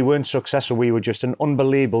said, we weren't successful. We were just an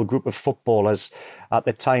unbelievable group of footballers at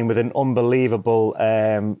the time with an unbelievable,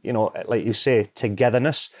 like you say,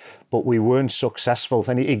 togetherness, but we weren't successful.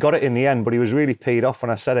 And he got it in the end, but he was really paid off when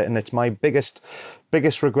I said it. And it's my biggest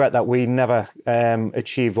regret that we never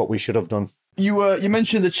achieved what we should have done. You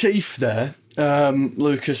mentioned the chief there,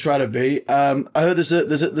 Lucas Radebe. I heard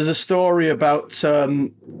there's a story about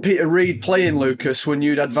Peter Reid playing Lucas when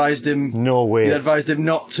you'd advised him. No way. You'd advised him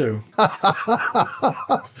not to.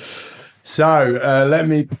 So let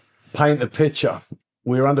me paint the picture.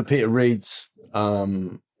 We were under Peter Reid's.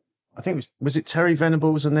 I think was it Terry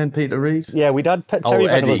Venables and then Peter Reid? Yeah, we'd had Terry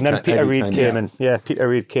Venables and then Peter Reid came in. Yeah, Peter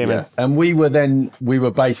Reid came in. And we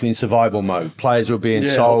were basically in survival mode. Players were being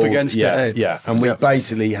sold. Up against it. Yeah. And we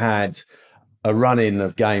basically had a run-in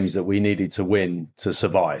of games that we needed to win to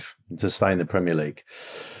survive and to stay in the Premier League.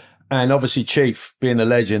 And obviously Chief, being the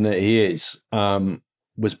legend that he is,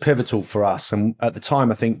 was pivotal for us. And at the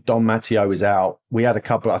time, I think Don Matteo was out. We had a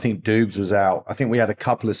couple, I think Dubes was out. I think we had a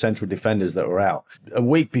couple of central defenders that were out. A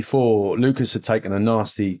week before, Lucas had taken a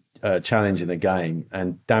nasty challenge in a game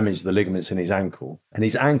and damaged the ligaments in his ankle. And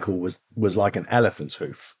his ankle was like an elephant's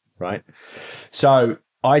hoof, right? So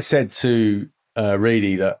I said to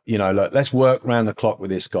Reedy that, you know, look, let's work round the clock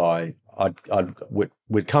with this guy.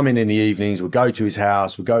 We'd come in the evenings, we'd go to his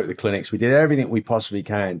house, we'd go to the clinics. We did everything we possibly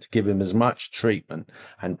can to give him as much treatment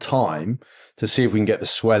and time to see if we can get the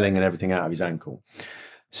swelling and everything out of his ankle.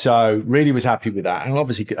 So really was happy with that. And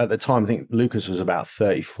obviously at the time, I think Lucas was about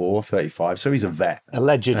 34, 35. So he's a vet.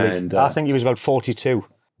 Allegedly. And, I think he was about 42.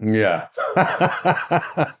 Yeah.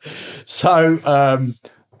 So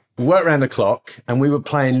we worked around the clock and we were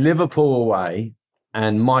playing Liverpool away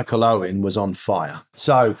and Michael Owen was on fire.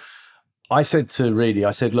 So I said to Reedy,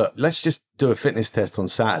 I said, look, let's just do a fitness test on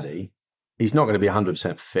Saturday. He's not going to be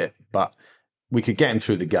 100% fit, but we could get him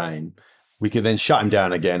through the game. We could then shut him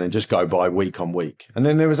down again and just go by week on week. And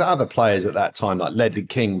then there was other players at that time, like Ledley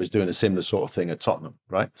King was doing a similar sort of thing at Tottenham,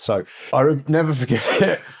 right? So I never forget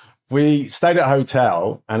it. We stayed at a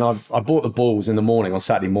hotel and I bought the balls in the morning on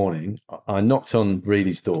Saturday morning. I knocked on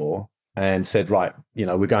Reedy's door and said, right, you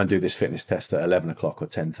know, we're going to do this fitness test at 11 o'clock or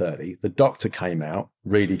 10:30. The doctor came out,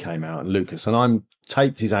 Reedy came out and Lucas, and I'm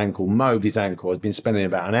taped his ankle, mowed his ankle. I've been spending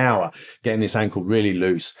about an hour getting this ankle really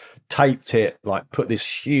loose, taped it, like put this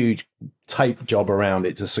huge tape job around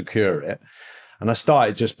it to secure it. And I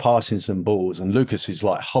started just passing some balls and Lucas is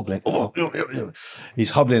like hobbling. He's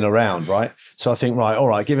hobbling around, right? So I think, right, all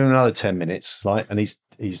right, give him another 10 minutes, right? And he's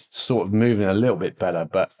sort of moving a little bit better.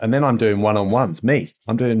 And then I'm doing one-on-ones.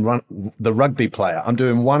 I'm doing the rugby player. I'm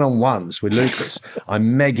doing one-on-ones with Lucas.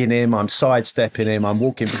 I'm megging him. I'm sidestepping him. I'm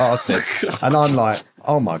walking past him. And I'm like,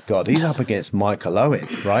 oh my God, he's up against Michael Owen,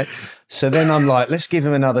 right? So then I'm like, let's give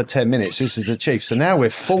him another 10 minutes. This is the chief. So now we're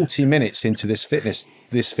 40 minutes into this fitness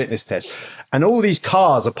test. And all these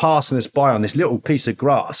cars are passing us by on this little piece of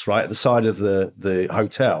grass, right, at the side of the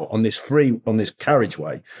hotel on this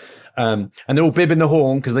carriageway. And they're all bibbing the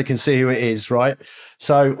horn because they can see who it is, right?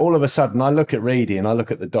 So all of a sudden I look at Reedy and I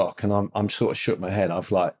look at the doc and I'm sort of shook my head. I'm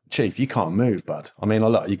like, Chief, you can't move, bud. I mean,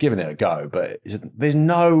 look, you're giving it a go, but there's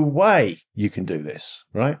no way you can do this,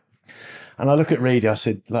 right? And I look at Reedy, I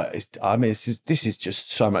said, look, this is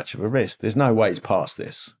just so much of a risk. There's no way he's past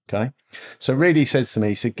this, okay? So Reedy says to me,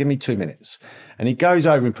 he said, give me 2 minutes. And he goes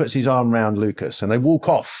over and puts his arm around Lucas and they walk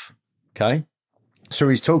off, okay? So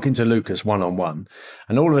he's talking to Lucas one-on-one.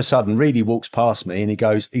 And all of a sudden, Reedy walks past me and he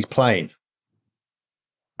goes, he's playing.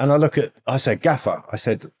 And I said, Gaffer, I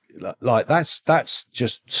said, like, that's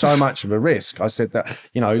just so much of a risk. I said that,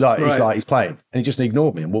 you know, like, right. He's playing. And he just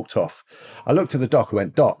ignored me and walked off. I looked at the doc and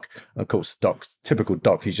went, Doc. And of course, typical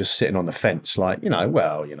doc, he's just sitting on the fence, like,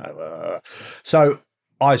 So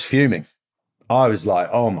I was fuming. I was like,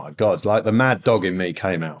 oh my God, like the mad dog in me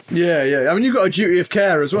came out. Yeah. I mean, you've got a duty of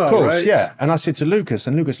care as well, of course, right? Yeah. And I said to Lucas,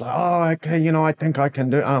 and Lucas like, oh, okay, I think I can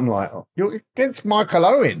do it. And I'm like, oh, you're against Michael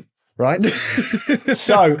Owen, right?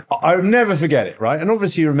 So I'll never forget it, right? And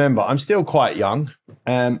obviously, remember, I'm still quite young,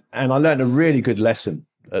 and I learned a really good lesson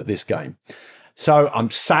at this game. So I'm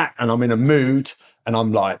sat and I'm in a mood, and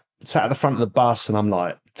I'm like, sat at the front of the bus, and I'm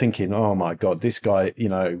like, thinking, oh my God, this guy,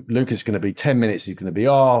 Lucas is going to be 10 minutes, he's going to be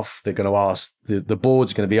off. They're going to ask, the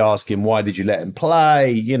board's going to be asking, why did you let him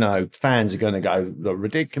play? Fans are going to go,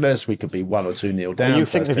 ridiculous. We could be 1 or 2-0 down. Are you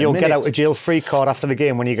thinking of your get out of jail free card after the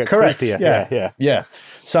game when you get quizzed here? Yeah.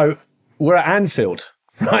 So we're at Anfield,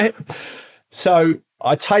 right? So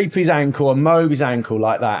I tape his ankle and mow his ankle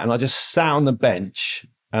like that. And I just sat on the bench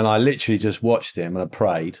and I literally just watched him and I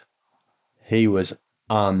prayed. He was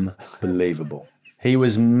unbelievable. He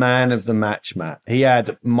was man of the match, Matt. He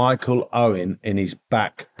had Michael Owen in his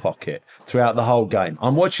back pocket throughout the whole game.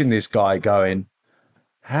 I'm watching this guy going,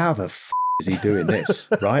 how the is he doing this,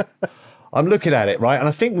 right? I'm looking at it, right? And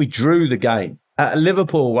I think we drew the game at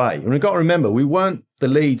Liverpool away. And we've got to remember, we weren't the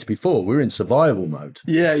Leeds before. We were in survival mode.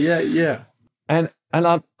 Yeah. And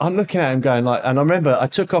I'm looking at him going like, and I remember I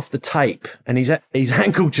took off the tape and his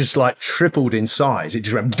ankle just like tripled in size. It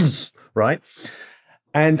just went, right?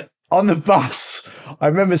 And on the bus, I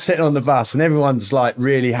remember sitting on the bus and everyone's like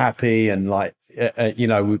really happy and like,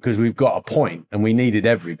 because we've got a point and we needed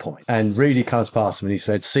every point. And Reedy comes past him and he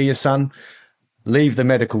said, see you, son, leave the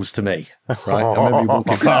medicals to me. Right? I remember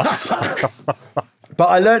walking past. But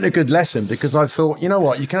I learned a good lesson because I thought, you know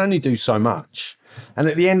what, you can only do so much. And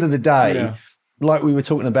at the end of the day, like we were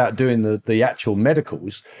talking about doing the actual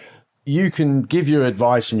medicals, you can give your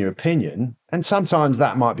advice and your opinion, and sometimes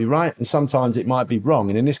that might be right and sometimes it might be wrong.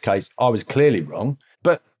 And in this case, I was clearly wrong,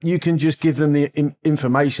 but you can just give them the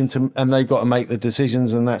information and they've got to make the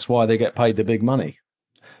decisions, and that's why they get paid the big money.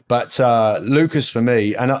 But Lucas, for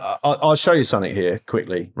me, and I'll show you something here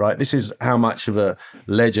quickly, right? This is how much of a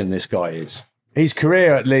legend this guy is. His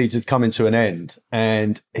career at Leeds had come into an end,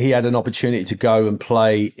 and he had an opportunity to go and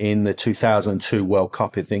play in the 2002 World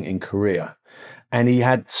Cup, I think, in Korea. And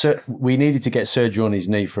we needed to get surgery on his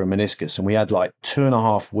knee for a meniscus, and we had like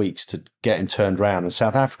 2.5 weeks to get him turned around. And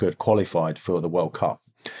South Africa had qualified for the World Cup.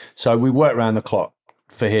 So we worked around the clock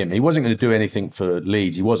for him. He wasn't going to do anything for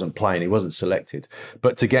Leeds. He wasn't playing. He wasn't selected.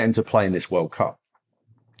 But to get him to play in this World Cup.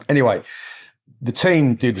 Anyway, the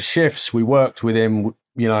team did shifts. We worked with him.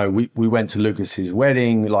 We went to Lucas's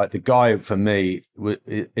wedding. Like, the guy, for me,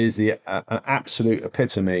 is an absolute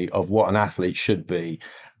epitome of what an athlete should be,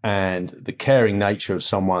 and the caring nature of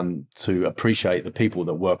someone to appreciate the people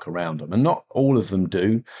that work around them. And not all of them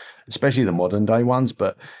do, especially the modern day ones,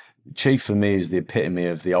 but Chief for me is the epitome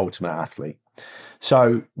of the ultimate athlete.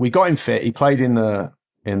 So we got him fit. He played in the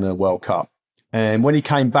World Cup. And when he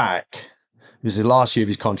came back, it was the last year of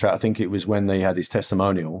his contract. I think it was when they had his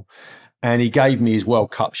testimonial. And he gave me his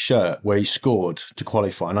World Cup shirt where he scored to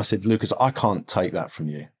qualify. And I said, Lucas, I can't take that from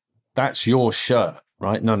you. That's your shirt,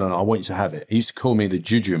 right? No, I want you to have it. He used to call me the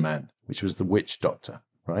Juju Man, which was the witch doctor,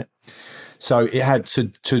 right? So it had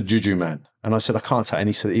to Juju Man. And I said, I can't take it. And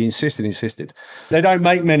he said, he insisted. They don't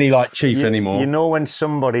make many like Chief anymore. You know, when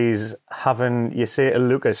somebody's you say to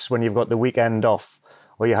Lucas, when you've got the weekend off,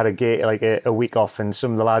 or you had a week off, and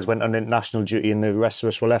some of the lads went on international duty and the rest of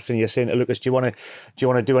us were left, and you're saying to Lucas, do you want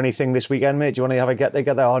to do anything this weekend, mate? Do you want to have a get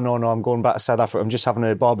together? Oh, no, I'm going back to South Africa. I'm just having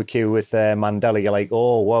a barbecue with Mandela. You're like,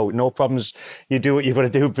 oh, wow, no problems. You do what you've got to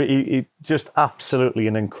do. But he just absolutely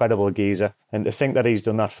an incredible geezer. And to think that he's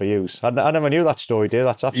done that for you. I never knew that story, Dave.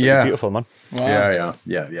 That's absolutely beautiful, man. Wow.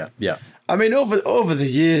 Yeah. I mean, over the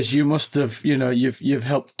years, you must have, you've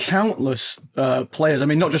helped countless players. I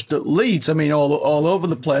mean, not just at Leeds. I mean, all over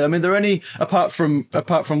the place. I mean, are there any apart from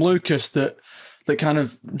Lucas that kind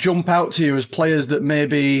of jump out to you as players that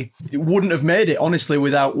maybe wouldn't have made it, honestly,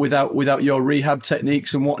 without your rehab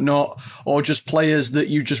techniques and whatnot, or just players that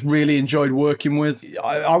you just really enjoyed working with?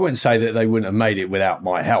 I wouldn't say that they wouldn't have made it without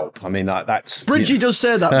my help. I mean, that's... Bridgey does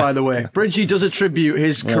say that, by the way. Bridgey does attribute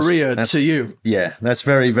his career to you. Yeah, that's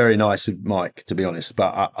very, very nice of Mike, to be honest.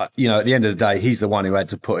 But, at the end of the day, he's the one who had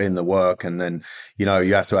to put in the work, and then, you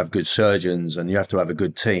have to have good surgeons and you have to have a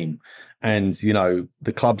good team. And,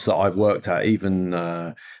 the clubs that I've worked at, even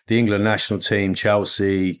the England national team,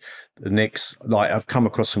 Chelsea, the Knicks, I've come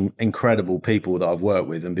across some incredible people that I've worked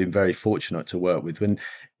with and been very fortunate to work with. And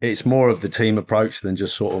it's more of the team approach than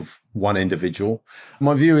just sort of one individual.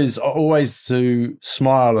 My view is always to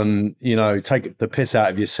smile and, take the piss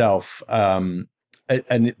out of yourself and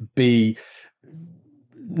be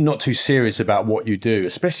not too serious about what you do,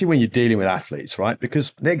 especially when you're dealing with athletes, right?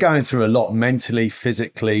 Because they're going through a lot mentally,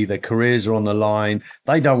 physically, their careers are on the line.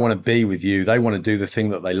 They don't want to be with you. They want to do the thing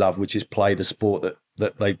that they love, which is play the sport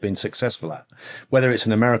that they've been successful at. Whether it's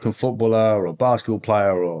an American footballer or a basketball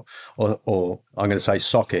player or I'm going to say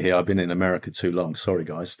soccer here. I've been in America too long. Sorry,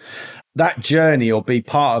 guys. That journey, or be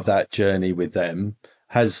part of that journey with them,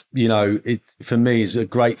 has, it for me is a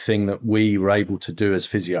great thing that we were able to do as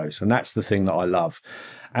physios. And that's the thing that I love.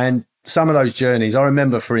 And some of those journeys, I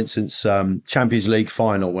remember, for instance, Champions League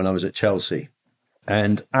final when I was at Chelsea,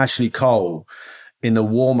 and Ashley Cole in the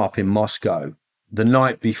warm-up in Moscow, the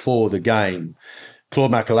night before the game,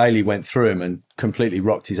 Claude Makélélé went through him and completely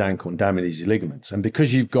rocked his ankle and damaged his ligaments. And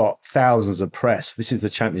because you've got thousands of press, this is the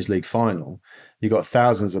Champions League final, you've got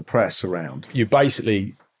thousands of press around. You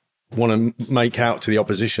basically want to make out to the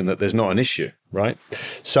opposition that there's not an issue, right?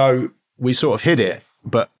 So we sort of hid it,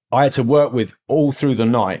 but I had to work with all through the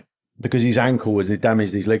night because his ankle was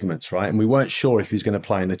damaged these ligaments, right? And we weren't sure if he was going to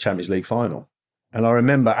play in the Champions League final. And I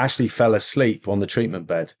remember Ashley fell asleep on the treatment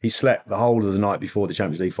bed. He slept the whole of the night before the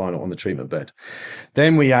Champions League final on the treatment bed.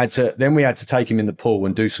 Then we had to take him in the pool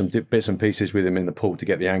and do some bits and pieces with him in the pool to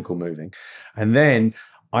get the ankle moving. And then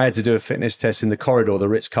I had to do a fitness test in the corridor, the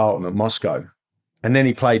Ritz-Carlton at Moscow. And then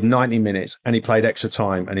he played 90 minutes and he played extra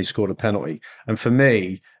time and he scored a penalty. And for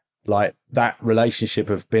me, like, that relationship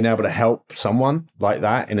of being able to help someone like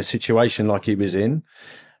that in a situation like he was in,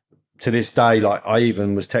 to this day, like, I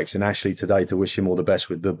even was texting Ashley today to wish him all the best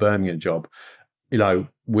with the Birmingham job.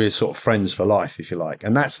 We're sort of friends for life, if you like.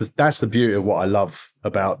 And that's the beauty of what I love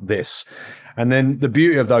about this. And then the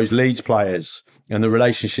beauty of those Leeds players and the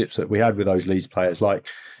relationships that we had with those Leeds players, like,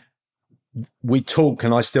 we talk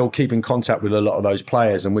and I still keep in contact with a lot of those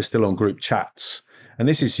players and we're still on group chats. And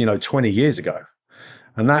this is, 20 years ago.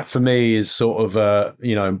 And that for me is sort of,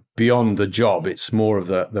 beyond the job. It's more of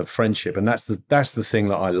the friendship. And that's the thing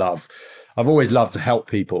that I love. I've always loved to help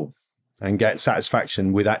people and get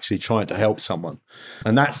satisfaction with actually trying to help someone.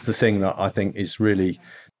 And that's the thing that I think is really,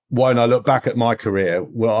 when I look back at my career,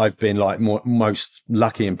 well, I've been like most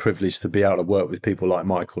lucky and privileged to be able to work with people like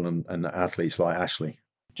Michael and athletes like Ashley.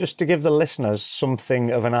 Just to give the listeners something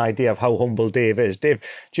of an idea of how humble Dave is. Dave,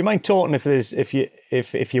 do you mind talking,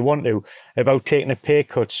 if you want to, about taking a pay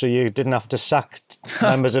cut so you didn't have to sack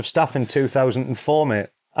members of staff in 2004, mate?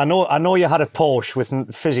 I know you had a Porsche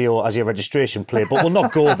with physio as your registration plate, but we'll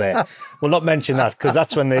not go there. We'll not mention that, because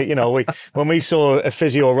that's when when we saw a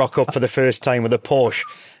physio rock up for the first time with a Porsche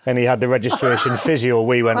and he had the registration physio,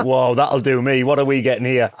 we went, whoa, that'll do me. What are we getting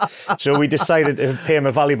here? So we decided to pay him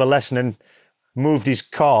a valuable lesson and moved his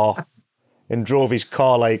car and drove his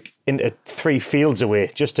car like into 3 fields away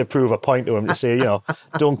just to prove a point to him, to say,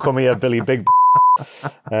 don't come here, Billy Big.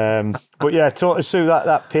 But yeah, talk us through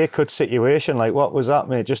that pay cut situation. Like, what was that,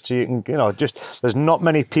 mate? Just so you can, there's not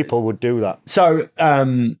many people would do that. So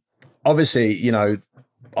obviously,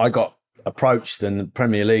 I got approached and the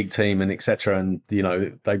Premier League team and etc. And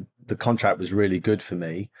the contract was really good for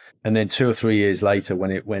me. And then 2 or 3 years later,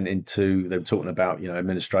 when it went into, they were talking about,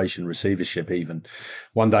 administration, receivership even.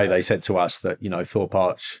 One day they said to us that, Thorpe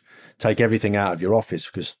Arch, take everything out of your office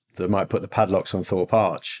because they might put the padlocks on Thorpe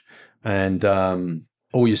Arch. And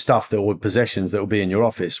all your stuff, all possessions that will be in your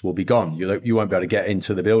office will be gone. You won't be able to get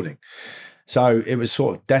into the building. So it was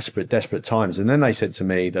sort of desperate times. And then they said to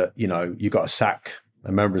me that, you got to sack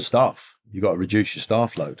a member of staff. You got to reduce your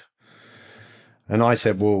staff load. And I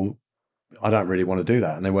said, well, I don't really want to do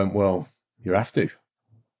that. And they went, well, you have to,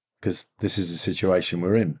 because this is the situation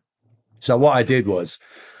we're in. So what I did was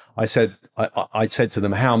I said to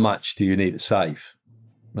them, how much do you need to save?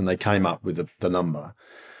 And they came up with the number.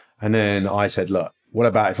 And then I said, look, what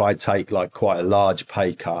about if I take like quite a large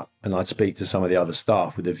pay cut and I'd speak to some of the other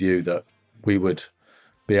staff with the view that we would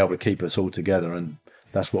be able to keep us all together? And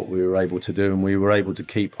that's what we were able to do. And we were able to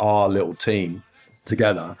keep our little team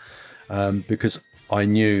together because I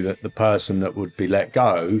knew that the person that would be let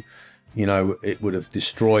go, it would have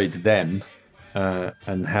destroyed them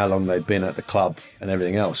and how long they'd been at the club and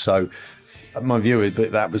everything else. So my view is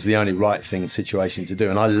that was the only right situation to do.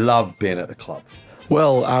 And I love being at the club.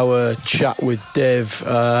 Well, our chat with Dave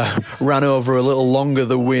ran over a little longer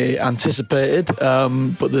than we anticipated,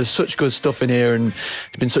 but there's such good stuff in here and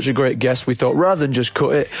it's been such a great guest. We thought rather than just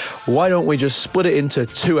cut it, why don't we just split it into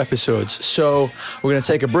 2 episodes? So we're going to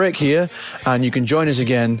take a break here and you can join us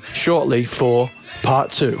again shortly for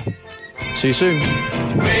part 2. See you soon.